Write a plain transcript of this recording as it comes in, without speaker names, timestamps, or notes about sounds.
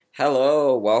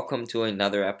Hello, welcome to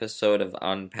another episode of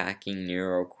Unpacking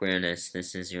Neuroqueerness.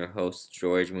 This is your host,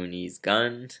 George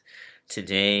Muniz-Gund.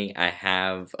 Today, I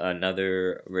have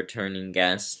another returning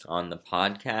guest on the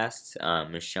podcast,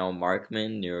 Michelle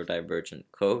Markman, neurodivergent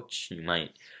coach. You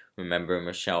might remember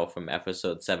Michelle from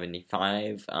episode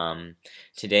 75.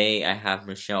 Today, I have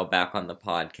Michelle back on the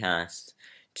podcast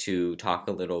to talk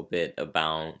a little bit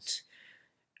about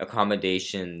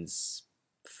accommodations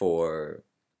for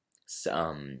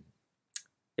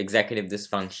executive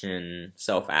dysfunction,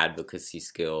 self-advocacy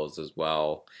skills as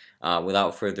well.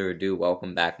 Without further ado,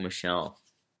 welcome back, Michelle.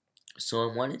 So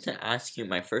I wanted to ask you,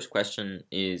 my first question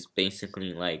is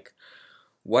basically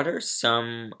what are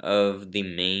some of the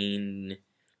main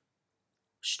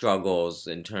struggles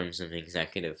in terms of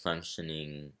executive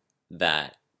functioning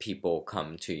that people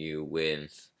come to you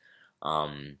with,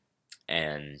 and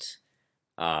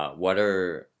what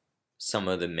are some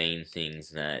of the main things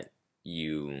that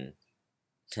you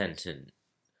tend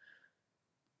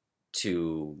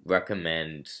to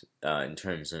recommend in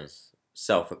terms of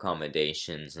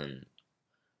self-accommodations and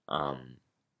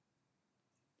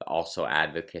also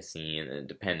advocacy, and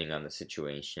depending on the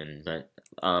situation. But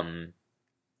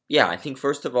yeah, I think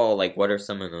first of all, what are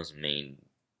some of those main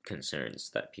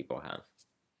concerns that people have?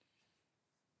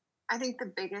 I think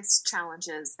the biggest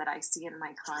challenges that I see in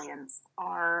my clients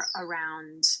are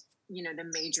around,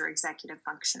 the major executive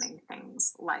functioning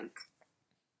things like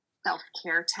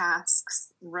self-care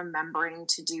tasks, remembering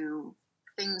to do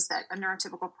things that a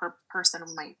neurotypical person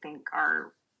might think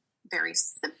are very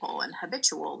simple and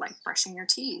habitual, like brushing your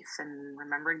teeth and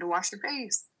remembering to wash your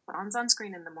face, put on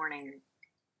sunscreen in the morning.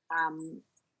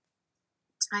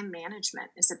 Time management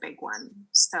is a big one.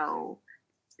 So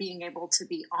being able to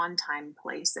be on time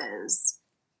places,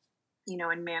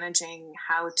 and managing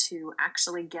how to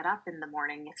actually get up in the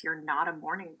morning if you're not a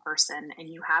morning person and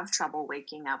you have trouble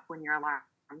waking up when your alarm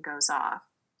goes off.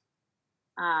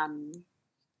 And,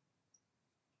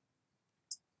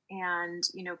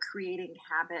 creating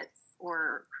habits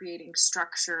or creating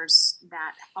structures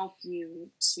that help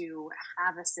you to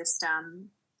have a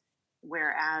system,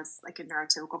 whereas like a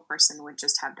neurotypical person would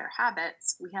just have their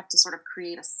habits. We have to sort of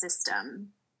create a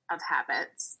system of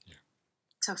habits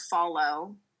to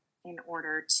follow in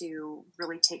order to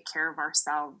really take care of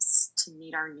ourselves, to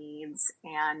meet our needs,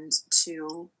 and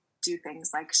to do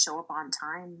things like show up on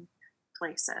time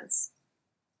places.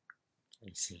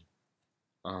 I see.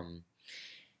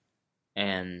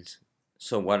 And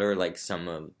so what are some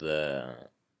of the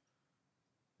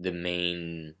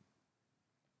main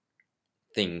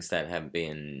things that have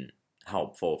been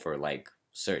helpful for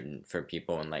for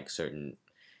people and certain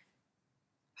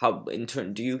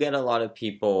do you get a lot of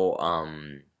people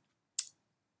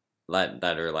that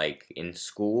are in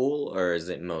school, or is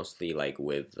it mostly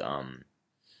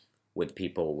with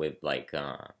people with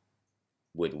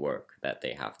work that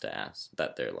they have to ask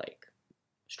that they're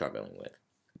struggling with?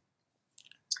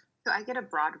 So I get a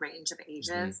broad range of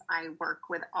ages. I work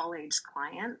with all age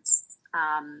clients.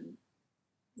 I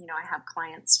have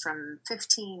clients from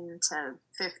 15 to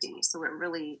 50, so it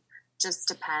really just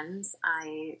depends.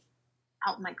 I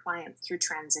help my clients through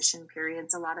transition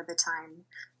periods a lot of the time.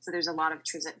 So there's a lot of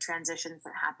transitions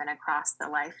that happen across the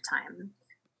lifetime.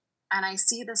 And I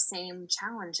see the same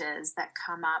challenges that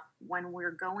come up when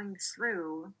we're going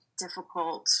through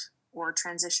difficult or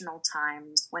transitional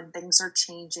times, when things are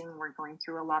changing. We're going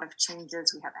through a lot of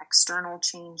changes. We have external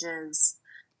changes,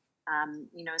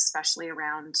 especially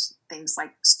around things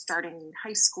like starting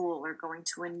high school or going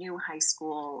to a new high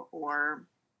school, or,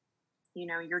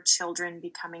 your children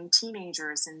becoming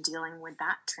teenagers and dealing with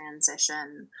that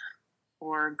transition,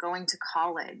 or going to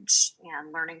college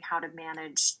and learning how to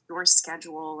manage your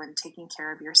schedule and taking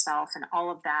care of yourself, and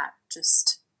all of that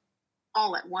just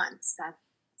all at once. That's,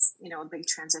 a big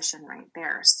transition right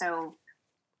there. So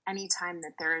anytime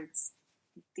that there's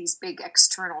these big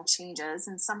external changes,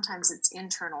 and sometimes it's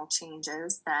internal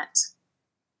changes that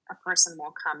a person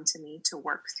will come to me to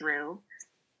work through,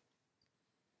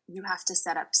 you have to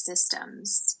set up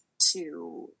systems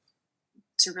to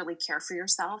really care for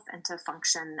yourself and to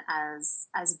function as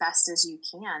best as you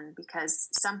can. Because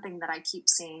something that I keep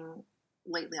seeing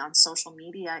lately on social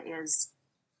media is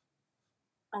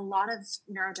a lot of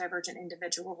neurodivergent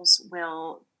individuals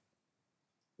will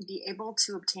be able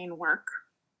to obtain work,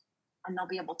 and they'll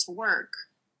be able to work,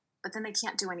 but then they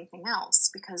can't do anything else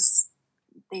because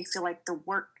they feel like the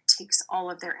work takes all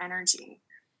of their energy.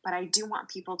 But I do want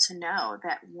people to know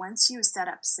that once you set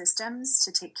up systems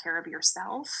to take care of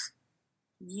yourself,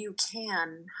 you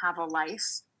can have a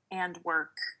life and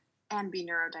work and be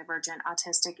neurodivergent,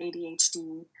 autistic,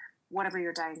 ADHD, whatever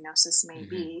your diagnosis may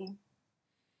be.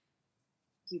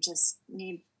 you just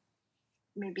need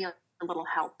maybe a little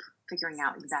help figuring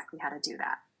out exactly how to do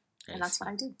that. And that's what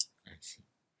I do. I see.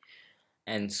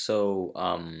 And so,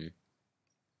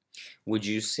 would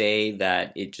you say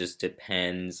that it just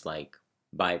depends, like,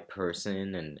 by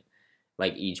person and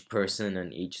like each person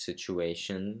and each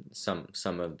situation?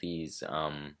 Some of these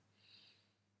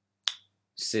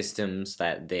systems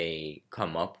that they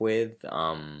come up with,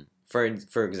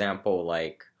 for example,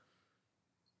 like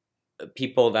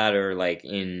people that are like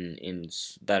in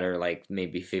that are like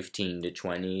maybe 15 to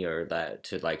 20 or that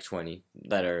to like 20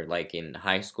 that are like in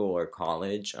high school or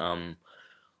college,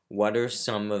 what are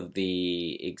some of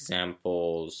the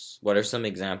examples, what are some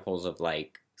examples of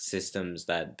like systems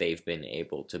that they've been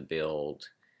able to build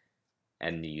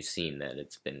and you've seen that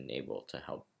it's been able to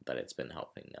help, that it's been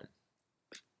helping them?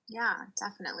 Yeah,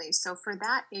 definitely. So for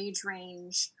that age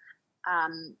range,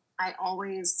 I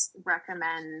always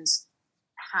recommend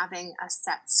having a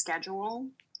set schedule.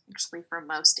 Actually, for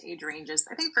most age ranges,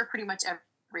 I think for pretty much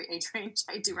every age range,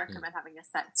 I do recommend having a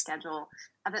set schedule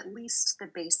of at least the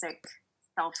basic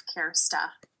self-care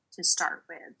stuff to start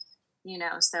with.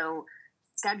 So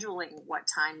scheduling what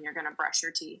time you're going to brush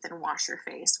your teeth and wash your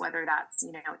face, whether that's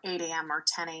 8 a.m. or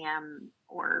 10 a.m.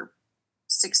 or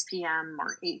 6 p.m.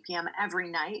 or 8 p.m. every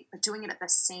night, but doing it at the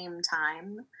same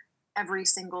time every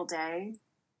single day.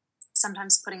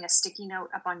 Sometimes putting a sticky note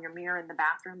up on your mirror in the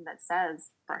bathroom that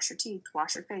says, brush your teeth,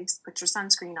 wash your face, put your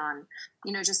sunscreen on,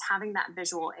 just having that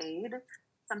visual aid.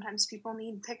 Sometimes people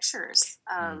need pictures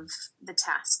of the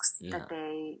tasks that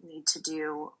they need to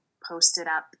do posted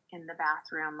up in the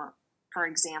bathroom, for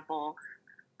example.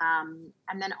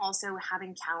 And then also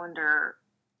having calendars,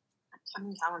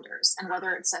 and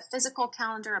whether it's a physical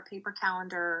calendar, a paper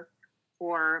calendar,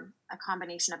 or a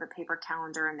combination of a paper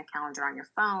calendar and the calendar on your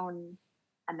phone,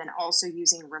 and then also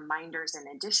using reminders in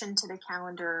addition to the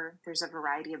calendar. There's a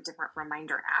variety of different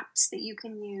reminder apps that you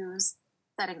can use,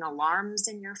 setting alarms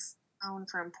in your phone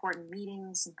for important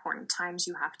meetings, important times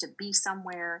you have to be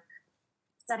somewhere,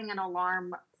 setting an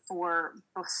alarm for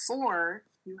before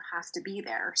you have to be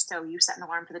there. So you set an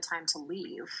alarm for the time to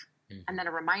leave, and then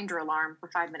a reminder alarm for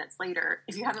 5 minutes later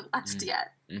if you haven't left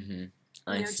yet.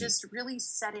 Just really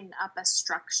setting up a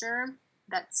structure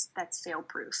that's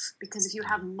fail-proof. Because if you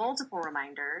have multiple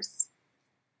reminders,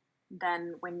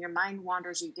 then when your mind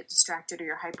wanders, you get distracted or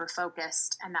you're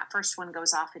hyper-focused, and that first one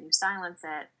goes off and you silence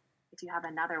it. If you have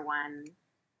another one,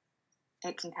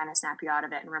 it can kind of snap you out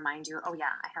of it and remind you, oh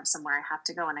yeah, I have somewhere I have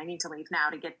to go and I need to leave now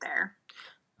to get there.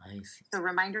 I see. So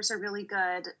reminders are really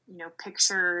good.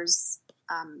 Pictures,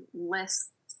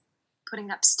 lists,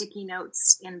 putting up sticky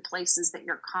notes in places that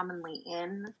you're commonly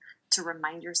in to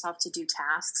remind yourself to do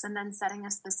tasks, and then setting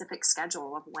a specific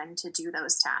schedule of when to do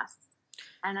those tasks.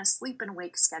 And a sleep and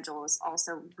wake schedule is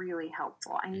also really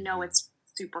helpful. I know it's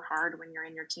super hard when you're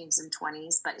in your teens and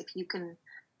 20s, but if you can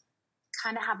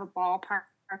kind of have a ballpark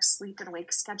sleep and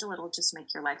wake schedule, it'll just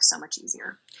make your life so much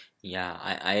easier. Yeah,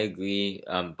 I agree.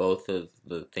 Both of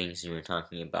the things you were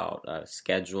talking about,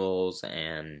 schedules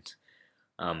and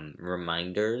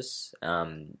reminders,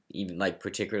 even like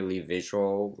particularly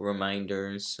visual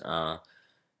reminders,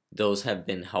 those have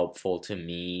been helpful to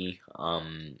me.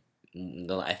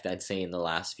 I'd say in the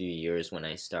last few years when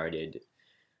I started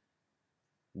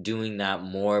doing that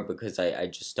more, because I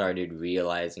just started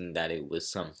realizing that it was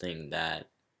something that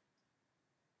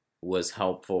was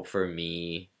helpful for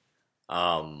me,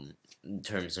 in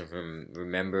terms of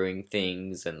remembering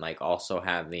things, and like also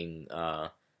having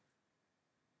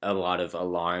a lot of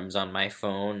alarms on my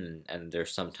phone, and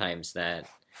there's sometimes that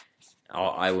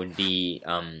I would be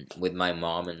with my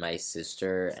mom and my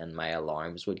sister, and my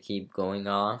alarms would keep going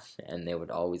off, and they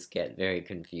would always get very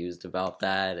confused about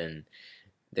that, and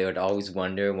they would always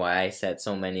wonder why I set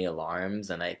so many alarms.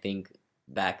 And I think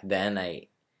back then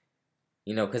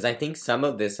because I think some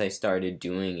of this I started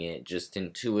doing it just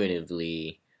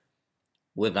intuitively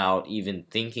without even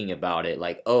thinking about it,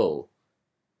 like, oh,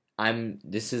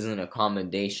 this is an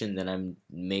accommodation that I'm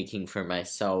making for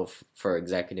myself for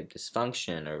executive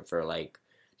dysfunction or for like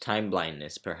time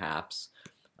blindness perhaps.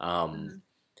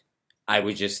 I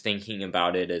was just thinking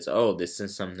about it as, oh, this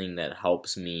is something that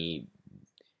helps me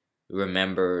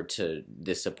remember to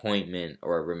this appointment,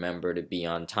 or remember to be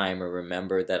on time, or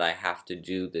remember that I have to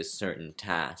do this certain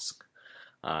task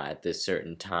at this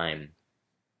certain time.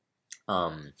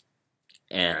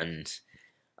 And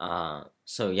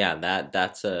so yeah,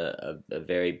 that's a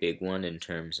very big one in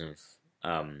terms of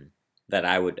that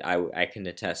I can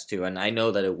attest to. And I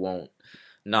know that it won't,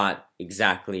 not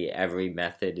exactly every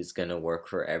method is going to work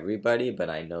for everybody, but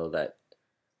I know that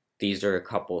these are a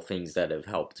couple things that have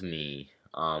helped me.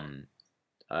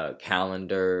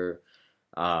 Calendar,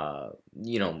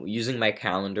 using my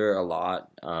calendar a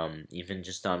lot, even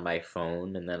just on my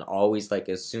phone, and then always like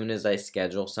as soon as I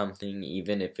schedule something,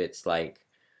 even if it's like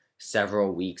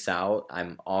several weeks out,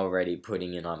 I'm already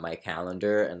putting it on my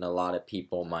calendar, and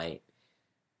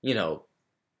you know,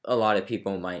 a lot of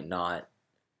people might not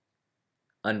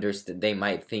understand. They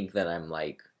might think that I'm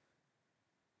like,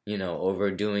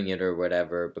 overdoing it or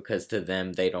whatever, because to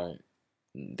them they don't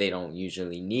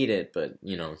usually need it, but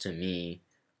to me,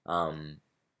 um,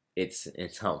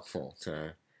 it's helpful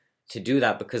to do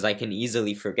that because I can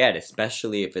easily forget,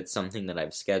 especially if it's something that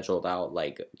I've scheduled out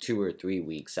like 2 or 3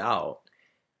 weeks out.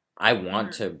 I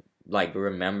want Mm-hmm. to like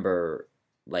remember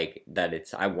like that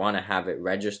I want to have it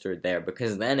registered there,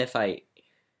 because then if I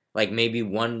like maybe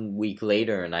 1 week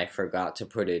later and I forgot to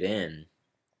put it in,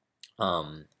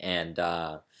 um and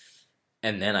uh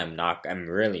and then I'm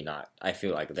really not, I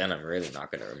feel like then I'm really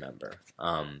not going to remember.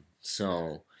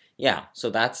 So yeah, so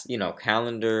that's,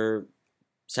 calendar,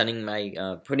 setting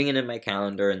my putting it in my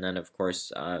calendar, and then of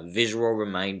course visual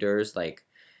reminders, like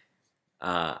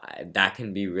that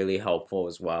can be really helpful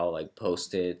as well, like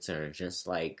post-its, or just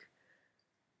like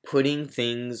putting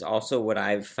things. Also, what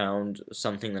I've found,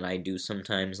 something that I do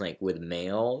sometimes, like with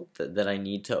mail that I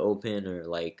need to open, or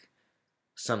like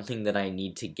something that I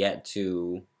need to get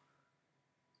to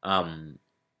um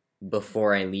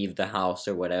before I leave the house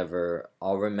or whatever,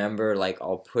 I'll remember, like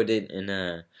I'll put it in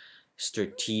a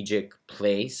strategic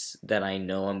place that I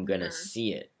know I'm gonna Mm-hmm.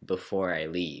 see it before I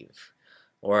leave.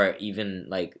 Or even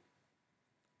like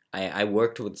I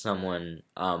worked with someone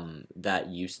that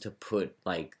used to put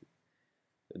like,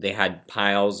 they had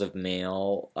piles of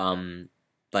mail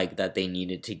like that they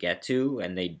needed to get to,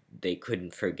 and they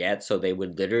couldn't forget, so they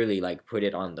would literally like put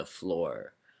it on the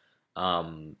floor.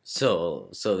 So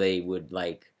they would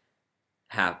like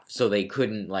so they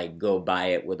couldn't like go by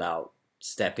it without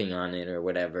stepping on it or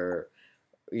whatever,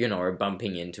 or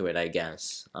bumping into it, I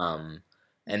guess.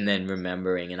 And then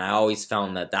remembering, and I always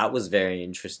found that that was very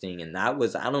interesting, and that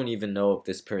was, I don't even know if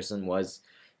this person was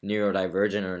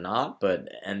neurodivergent or not,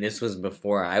 and this was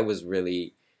before I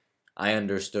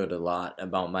understood a lot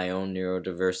about my own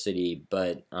neurodiversity,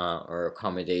 or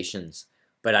accommodations.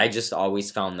 But I just always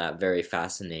found that very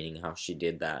fascinating, how she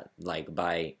did that, like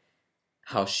by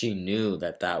how she knew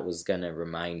that that was gonna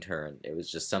remind her. It was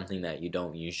just something that you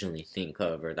don't usually think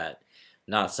of, or that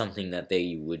not something that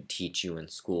they would teach you in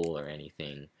school or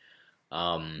anything.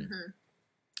 Um, Mm-hmm.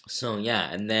 so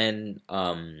yeah, and then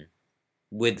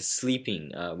with sleep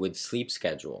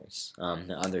schedules,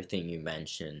 the other thing you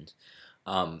mentioned,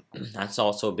 that's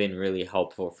also been really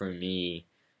helpful for me,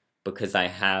 because I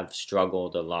have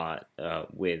struggled a lot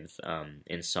with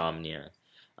insomnia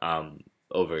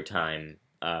over time,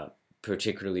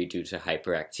 particularly due to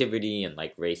hyperactivity and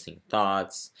like racing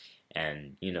thoughts,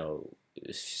 and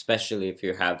especially if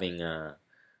you're having a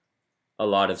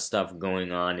lot of stuff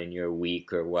going on in your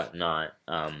week or whatnot.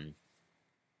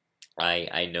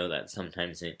 I know that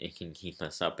sometimes it can keep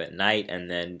us up at night, and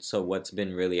then so what's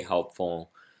been really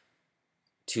helpful,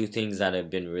 two things that have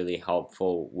been really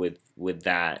helpful with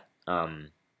that,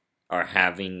 are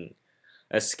having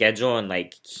a schedule and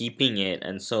like keeping it.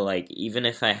 And so like even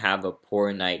if I have a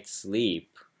poor night's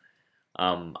sleep,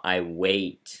 I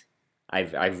wait.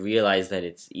 I've realized that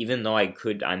it's, even though I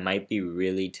might be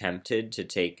really tempted to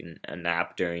take a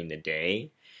nap during the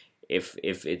day, if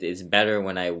it is better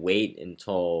when I wait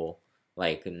until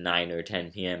like 9 or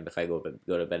 10 p.m. If I go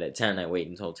to bed at 10, I wait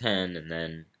until 10, and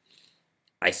then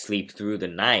I sleep through the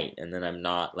night, and then I'm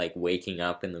not like waking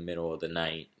up in the middle of the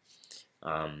night.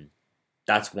 Um,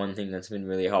 that's one thing that's been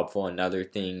really helpful. Another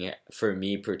thing for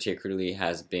me particularly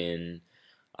has been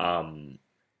um,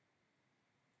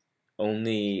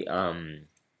 only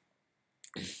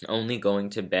only going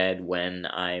to bed when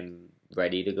I'm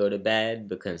ready to go to bed,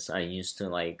 because I used to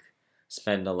like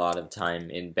spend a lot of time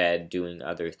in bed doing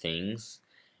other things,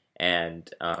 and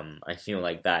I feel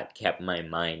like that kept my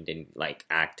mind in like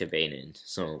activated,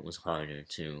 so it was harder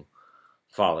to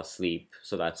fall asleep.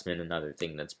 So that's been another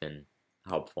thing that's been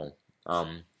helpful.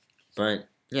 But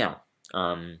yeah.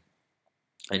 Um,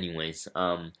 anyways,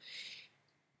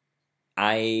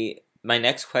 I my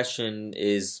next question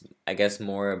is, I guess,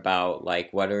 more about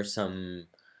like what are some,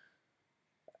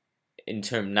 in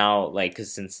term now, like,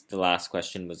 cause since the last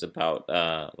question was about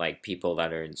like people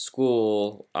that are in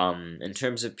school, in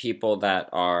terms of people that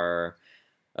are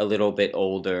a little bit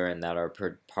older and that are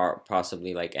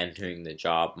possibly like entering the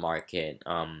job market,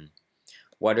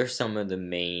 what are some of the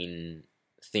main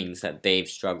things that they've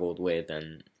struggled with,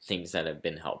 and things that have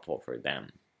been helpful for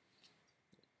them?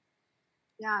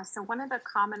 Yeah, so one of the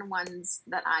common ones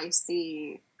that I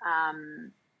see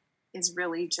is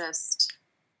really just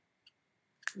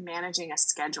managing a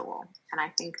schedule. And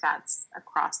I think that's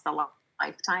across the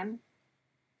lifetime.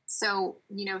 So,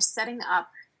 setting up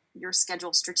your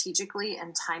schedule strategically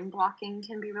and time blocking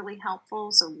can be really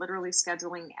helpful. So, literally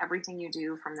scheduling everything you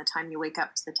do from the time you wake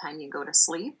up to the time you go to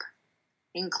sleep,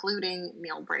 including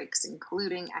meal breaks,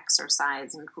 including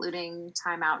exercise, including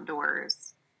time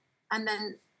outdoors. And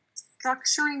then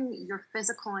structuring your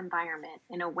physical environment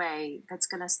in a way that's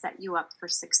going to set you up for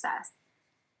success.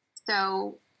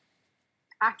 So,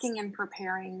 packing and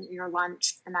preparing your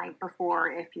lunch the night before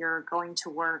if you're going to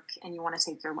work and you want to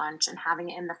take your lunch, and having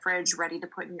it in the fridge ready to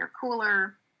put in your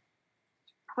cooler,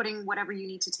 putting whatever you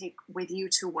need to take with you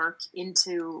to work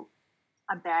into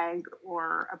a bag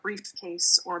or a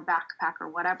briefcase or backpack or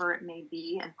whatever it may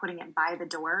be, and putting it by the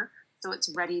door so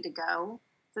it's ready to go,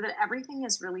 so that everything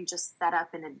is really just set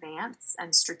up in advance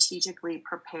and strategically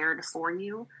prepared for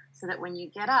you, so that when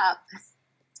you get up,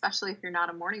 especially if you're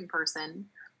not a morning person,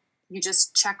 you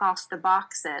just check off the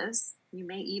boxes. You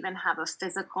may even have a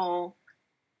physical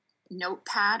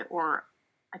notepad or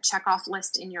a checkoff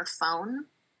list in your phone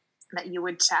that you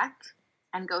would check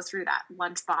and go through that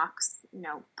lunchbox,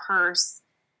 purse,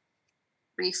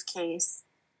 briefcase.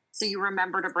 So you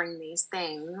remember to bring these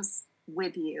things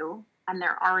with you, and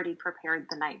they're already prepared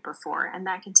the night before. And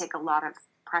that can take a lot of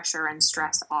pressure and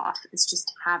stress off. It's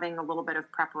just having a little bit of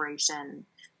preparation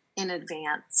in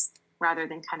advance, rather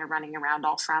than kind of running around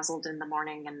all frazzled in the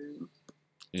morning and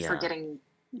forgetting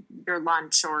your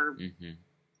lunch or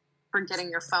forgetting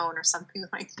your phone or something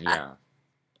like that. Yeah,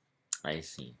 I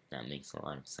see. That makes a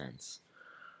lot of sense.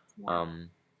 Yeah.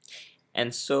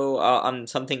 And so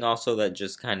something also that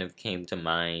just kind of came to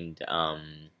mind,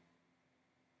 and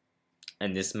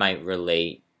this might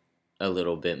relate a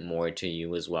little bit more to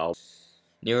you as well.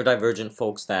 Neurodivergent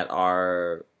folks that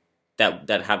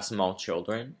have small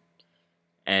children,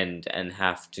 and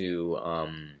have to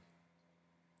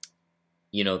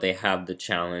they have the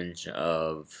challenge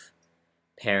of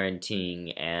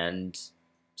parenting and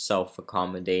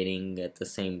self-accommodating at the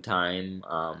same time.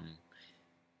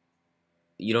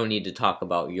 You don't need to talk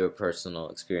about your personal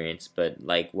experience, but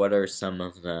what are some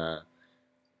of the,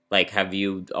 have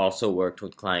you also worked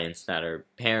with clients that are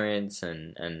parents,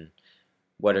 and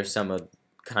what are some of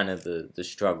kind of the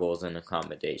struggles and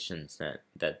accommodations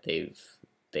that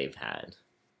they've had?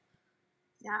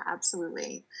 Yeah,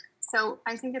 absolutely. So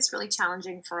I think it's really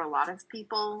challenging for a lot of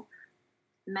people.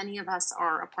 Many of us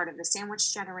are a part of the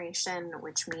sandwich generation,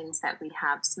 which means that we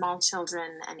have small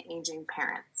children and aging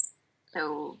parents.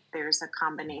 So there's a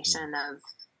combination of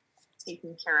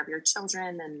taking care of your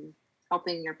children and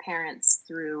helping your parents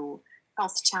through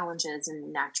health challenges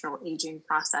and natural aging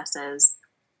processes.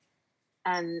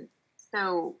 And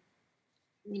so,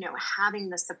 having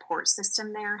the support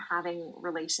system there, having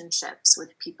relationships with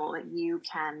people that you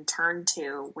can turn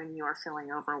to when you are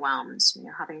feeling overwhelmed,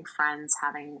 having friends,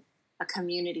 having a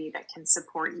community that can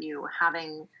support you,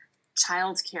 having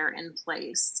childcare in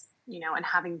place, and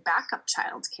having backup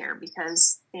childcare,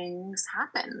 because things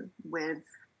happen with,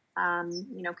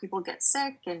 people get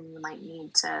sick and you might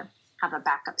need to have a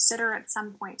backup sitter at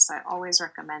some point. So I always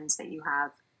recommend that you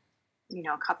have,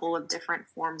 a couple of different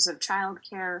forms of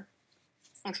childcare.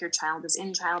 If your child is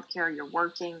in childcare, you're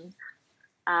working.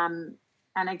 And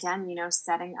again,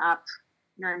 setting up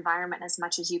your environment as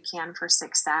much as you can for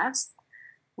success.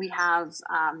 We have,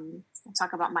 I'll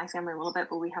talk about my family a little bit,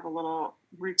 but we have a little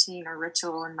routine or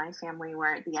ritual in my family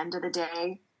where at the end of the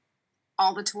day,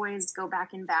 all the toys go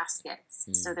back in baskets.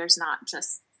 So there's not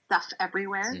just stuff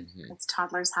everywhere. As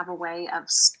toddlers have a way of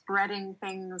spreading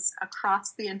things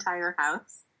across the entire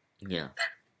house. Yeah.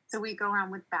 So we go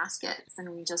around with baskets and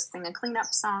we just sing a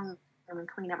cleanup song and we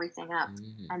clean everything up.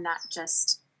 And that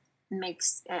just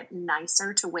makes it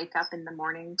nicer to wake up in the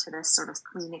morning to this sort of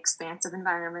clean, expansive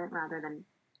environment rather than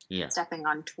stepping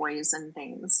on toys and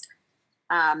things.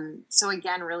 So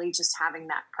again, really just having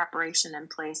that preparation in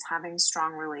place, having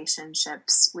strong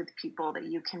relationships with people that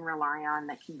you can rely on,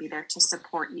 that can be there to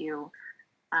support you,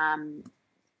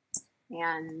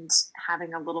 and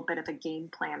having a little bit of a game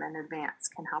plan in advance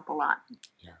can help a lot.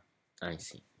 Yeah, I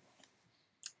see.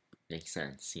 Makes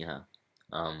sense. Yeah.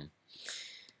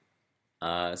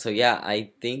 So yeah,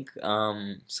 I think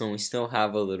so we still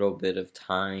have a little bit of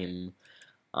time.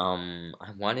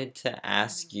 I wanted to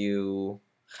ask you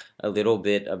a little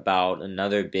bit about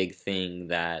another big thing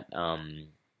that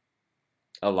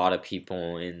a lot of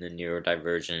people in the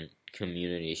neurodivergent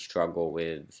community struggle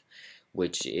with,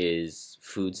 which is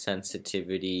food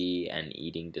sensitivity and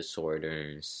eating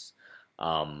disorders.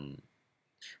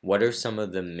 What are some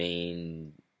of the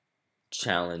main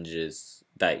challenges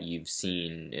that you've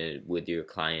seen with your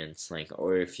clients, like,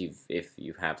 or if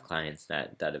you have clients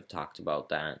that have talked about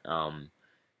that,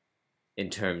 in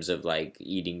terms of like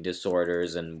eating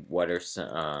disorders, and what are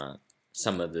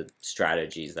some of the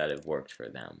strategies that have worked for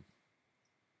them?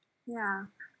 Yeah.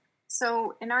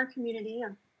 So in our community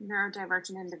of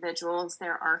neurodivergent individuals,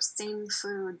 there are same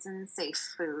foods and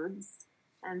safe foods.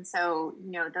 And so,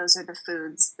 those are the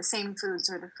same foods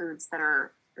are the foods that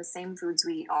are the same foods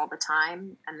we eat all the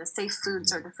time. And the safe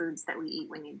foods are the foods that we eat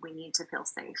when we need to feel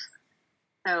safe.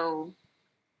 So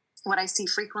what I see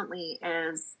frequently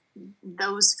is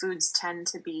those foods tend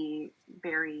to be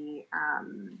very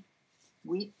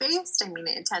wheat-based. I mean,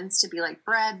 it tends to be like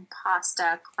bread,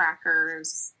 pasta,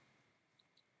 crackers.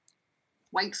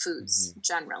 White foods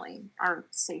generally are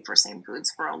safe or same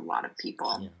foods for a lot of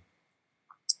people. Yeah.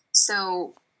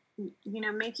 So,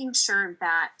 making sure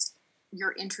that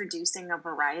you're introducing a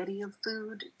variety of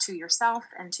food to yourself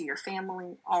and to your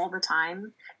family all the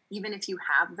time, even if you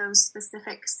have those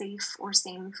specific safe or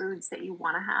same foods that you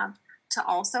want to have, to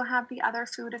also have the other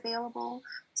food available,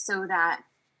 so that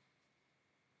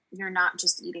you're not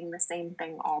just eating the same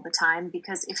thing all the time.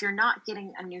 Because if you're not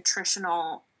getting a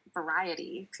nutritional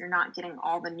variety, if you're not getting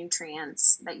all the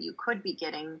nutrients that you could be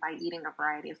getting by eating a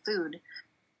variety of food,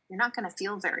 you're not going to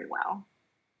feel very well.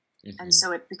 And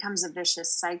so it becomes a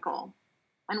vicious cycle.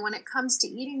 And when it comes to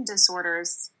eating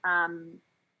disorders, I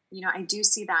do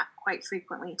see that quite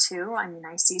frequently too. I mean,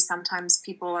 I see sometimes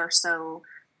people are so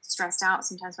stressed out.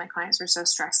 Sometimes my clients are so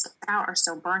stressed out or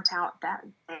so burnt out that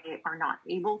they are not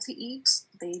able to eat.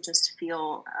 They just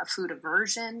feel a food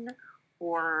aversion,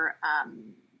 or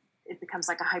it becomes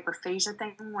like a hyperphagia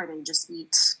thing where they just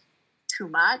eat too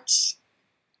much,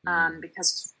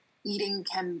 because eating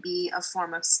can be a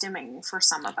form of stimming for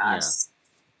some of us. Yeah.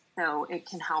 So it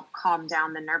can help calm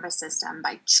down the nervous system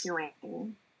by chewing,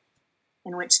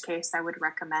 in which case I would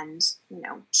recommend,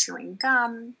 chewing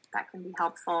gum. That can be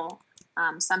helpful.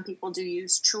 Some people do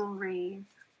use jewelry,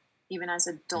 even as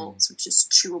adults, which is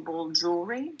chewable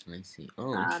jewelry. I see.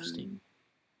 Oh, interesting.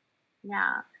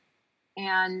 Yeah.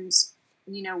 And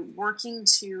working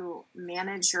to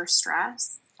manage your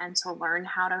stress and to learn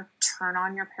how to turn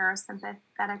on your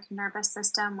parasympathetic nervous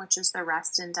system, which is the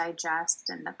rest and digest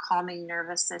and the calming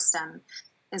nervous system,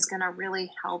 is going to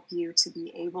really help you to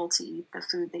be able to eat the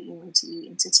food that you need to eat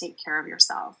and to take care of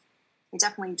yourself. I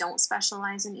definitely don't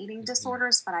specialize in eating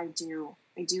disorders, but I do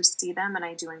see them, and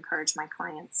I do encourage my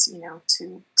clients,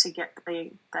 to get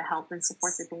the help and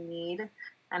support that they need.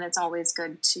 And it's always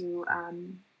good to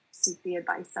seek the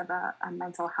advice of a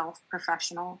mental health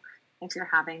professional if you're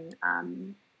having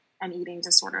an eating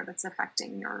disorder that's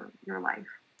affecting your life.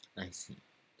 I see.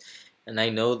 And I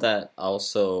know that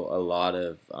also a lot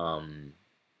of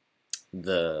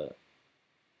the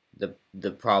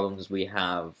problems we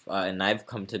have, and I've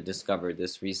come to discover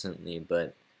this recently,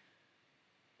 but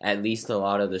at least a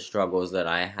lot of the struggles that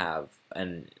I have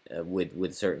and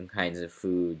with certain kinds of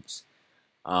foods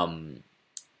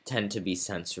tend to be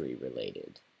sensory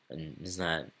related. And is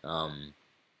that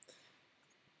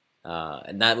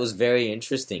and that was very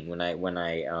interesting when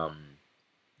I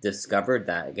discovered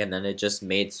that again. Then it just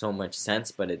made so much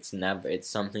sense, but it's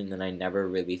something that I never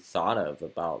really thought of,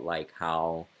 about like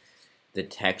how the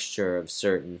texture of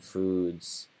certain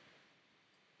foods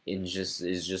is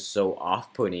just so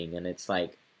off-putting. And it's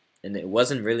like, and it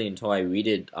wasn't really until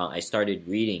I started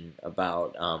reading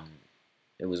about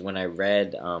it was when I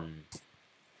read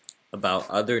about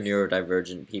other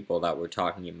neurodivergent people that were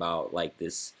talking about like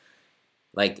this,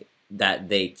 like that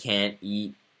they can't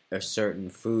eat a certain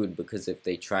food because if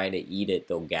they try to eat it,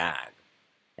 they'll gag.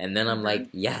 And then I'm like,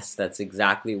 yes, that's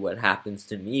exactly what happens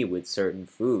to me with certain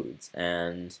foods.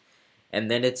 And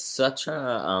then it's such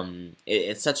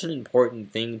it's such an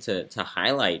important thing to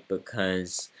highlight,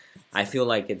 because I feel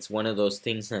like it's one of those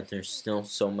things that there's still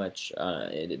so much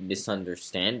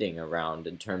misunderstanding around,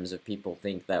 in terms of people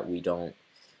think that we don't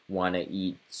want to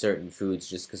eat certain foods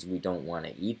just because we don't want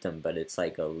to eat them, but it's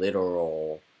like a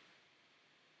literal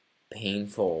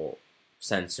painful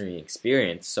sensory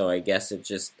experience. So I guess it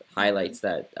just highlights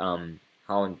that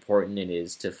how important it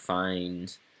is to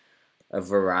find a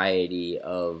variety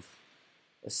of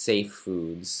safe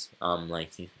foods,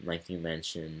 like you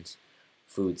mentioned,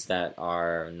 foods that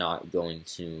are not going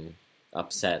to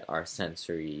upset our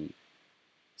sensory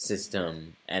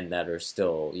system, and that are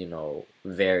still,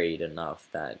 varied enough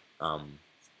that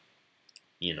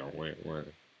we're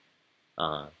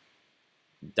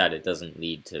that it doesn't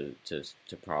lead to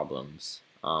problems.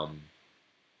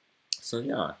 So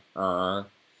yeah,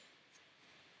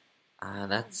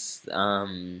 that's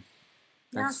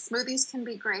smoothies can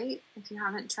be great if you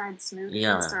haven't tried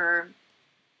smoothies, or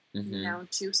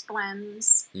Juice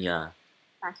blends. Yeah.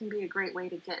 That can be a great way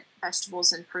to get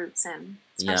vegetables and fruits in,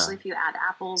 especially if you add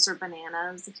apples or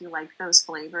bananas, if you like those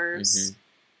flavors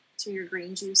to your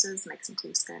green juices, makes them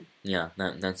taste good. Yeah,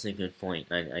 that's a good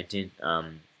point. I did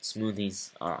smoothies.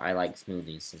 I like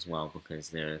smoothies as well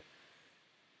because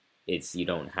you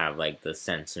don't have like the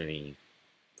sensory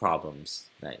problems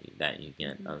that you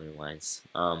get otherwise.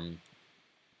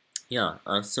 Yeah.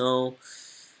 So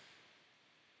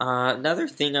another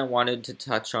thing I wanted to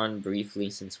touch on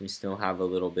briefly, since we still have a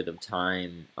little bit of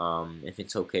time, if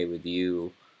it's okay with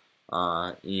you,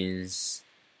 is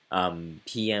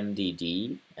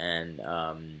PMDD, and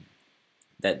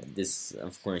that this,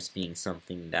 of course, being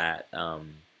something that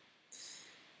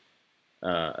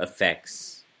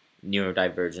affects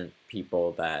neurodivergent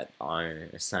people that are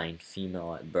assigned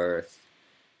female at birth.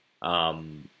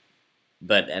 And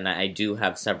I do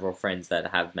have several friends that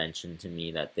have mentioned to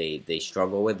me that they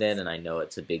struggle with it, and I know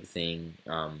it's a big thing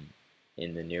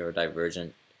in the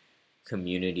neurodivergent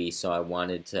community. So I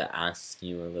wanted to ask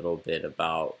you a little bit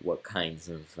about what kinds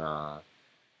of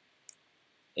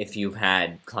if you've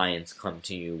had clients come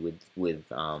to you with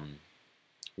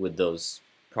those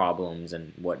problems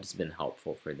and what's been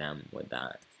helpful for them with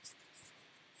that.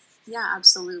 Yeah,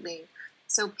 absolutely.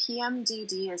 So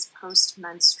PMDD is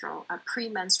premenstrual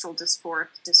dysphoric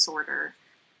disorder,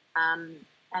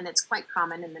 and it's quite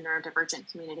common in the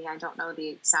neurodivergent community. I don't know the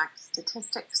exact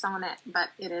statistics on it, but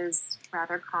it is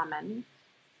rather common.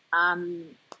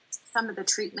 Some of the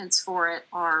treatments for it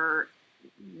are,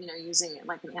 using it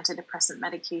like an antidepressant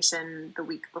medication the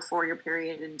week before your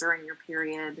period and during your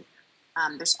period.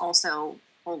 There's also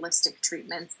holistic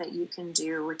treatments that you can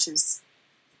do, which is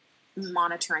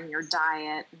monitoring your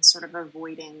diet and sort of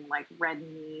avoiding like red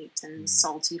meat and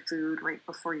salty food right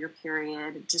before your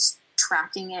period, just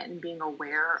tracking it and being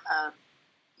aware of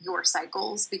your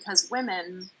cycles, because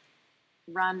women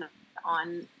run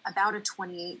on about a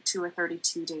 28 to a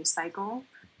 32 day cycle,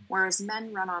 whereas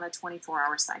men run on a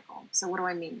 24-hour cycle. So what do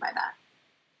I mean by that?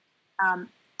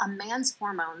 A man's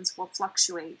hormones will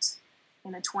fluctuate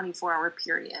in a 24-hour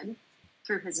period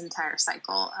through his entire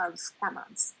cycle of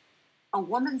hormones. A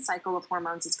woman's cycle of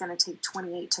hormones is going to take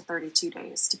 28 to 32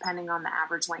 days, depending on the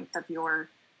average length of your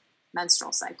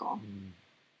menstrual cycle.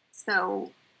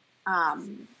 So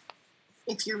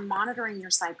if you're monitoring your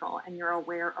cycle and you're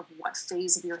aware of what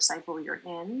phase of your cycle you're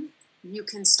in, you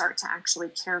can start to actually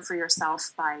care for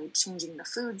yourself by changing the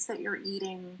foods that you're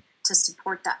eating to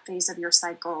support that phase of your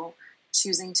cycle,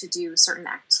 choosing to do certain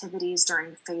activities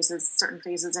during certain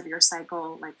phases of your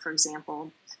cycle. Like, for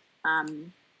example,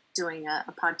 doing a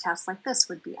podcast like this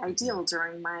would be ideal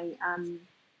during my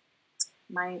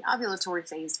my ovulatory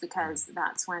phase, because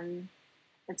that's when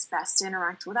it's best to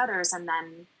interact with others. And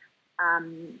then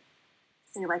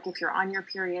say, like, if you're on your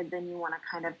period, then you want to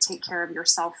kind of take care of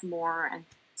yourself more and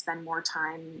spend more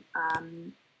time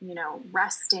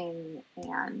resting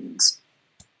and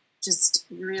just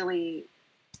really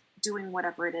doing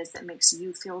whatever it is that makes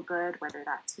you feel good, whether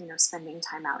that's spending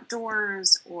time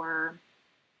outdoors or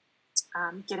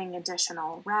getting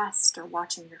additional rest or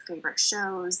watching your favorite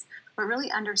shows, but really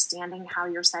understanding how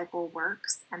your cycle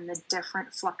works and the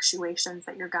different fluctuations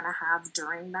that you're going to have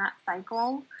during that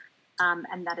cycle,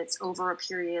 and that it's over a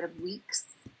period of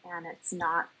weeks and it's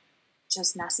not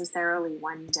just necessarily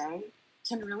one day,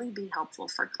 can really be helpful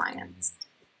for clients.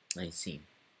 I see.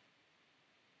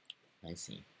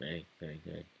 Very, very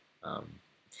good.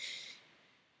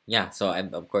 Yeah, so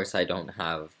of course I don't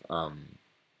have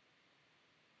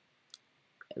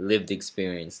lived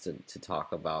experience to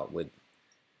talk about with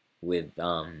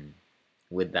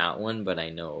that one, but I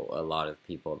know a lot of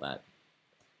people that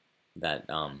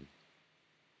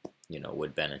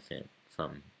would benefit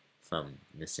from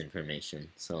this information.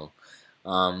 So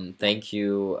thank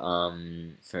you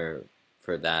for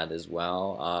that as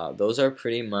well. Those are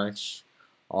pretty much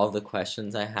all the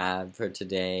questions I had for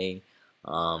today.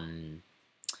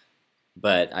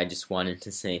 But I just wanted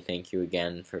to say thank you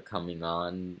again for coming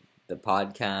on the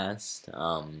podcast.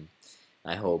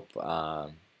 I hope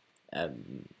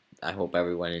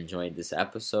everyone enjoyed this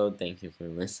episode. Thank you for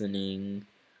listening.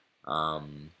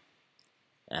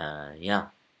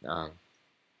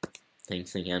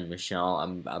 Thanks again, Michelle.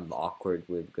 I'm awkward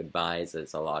with goodbyes,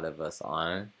 as a lot of us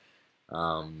are.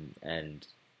 And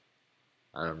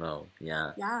I don't know.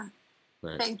 Yeah. Yeah.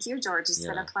 But, thank you, George. It's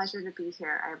been a pleasure to be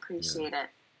here. I appreciate it.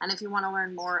 And if you want to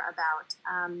learn more about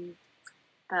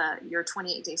your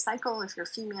 28-day cycle, if you're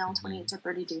female, 28 to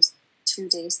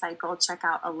 32-day cycle, check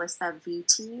out Alyssa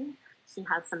VT. She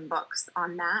has some books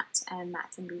on that, and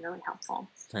that can be really helpful.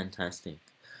 Fantastic.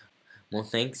 Well,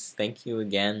 thank you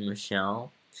again,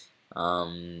 Michelle.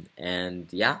 And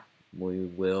yeah, we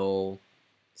will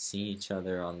see each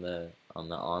other on the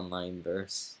online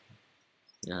verse.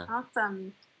 Yeah.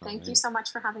 Awesome. Thank you so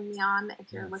much for having me on.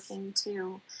 If you're looking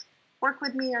to work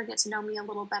with me or get to know me a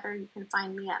little better, you can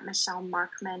find me at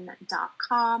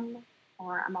michellemarkman.com,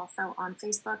 or I'm also on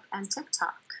Facebook and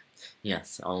TikTok.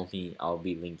 Yes, I'll be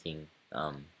linking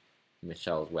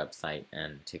Michelle's website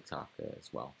and TikTok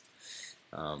as well.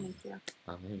 Thank you.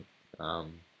 All right.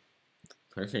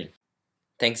 Perfect.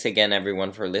 Thanks again,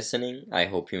 everyone, for listening. I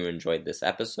hope you enjoyed this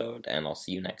episode, and I'll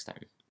see you next time.